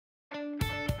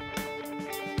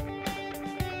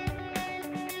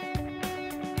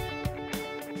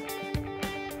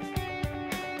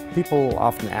People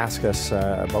often ask us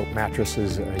about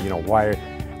mattresses,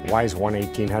 why is one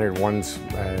 1,800, one's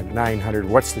 900,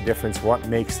 what's the difference, what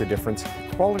makes the difference?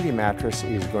 Quality mattress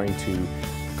is going to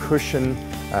cushion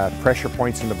pressure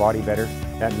points in the body better.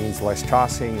 That means less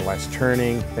tossing, less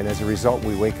turning, and as a result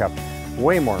we wake up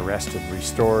way more rested,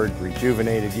 restored,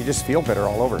 rejuvenated. You just feel better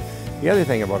all over. The other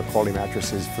thing about a quality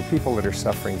mattress is for people that are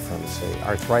suffering from, say,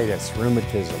 arthritis,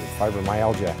 rheumatism,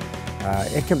 fibromyalgia,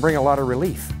 it can bring a lot of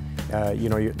relief.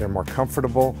 They're more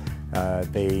comfortable,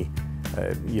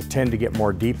 you tend to get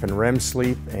more deep and REM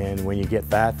sleep, and when you get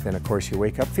that, then of course you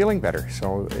wake up feeling better.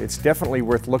 So it's definitely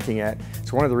worth looking at.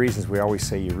 It's one of the reasons we always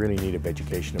say you really need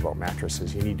education about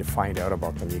mattresses. You need to find out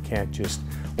about them. You can't just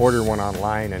order one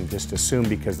online and just assume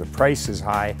because the price is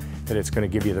high that it's going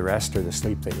to give you the rest or the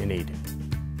sleep that you need.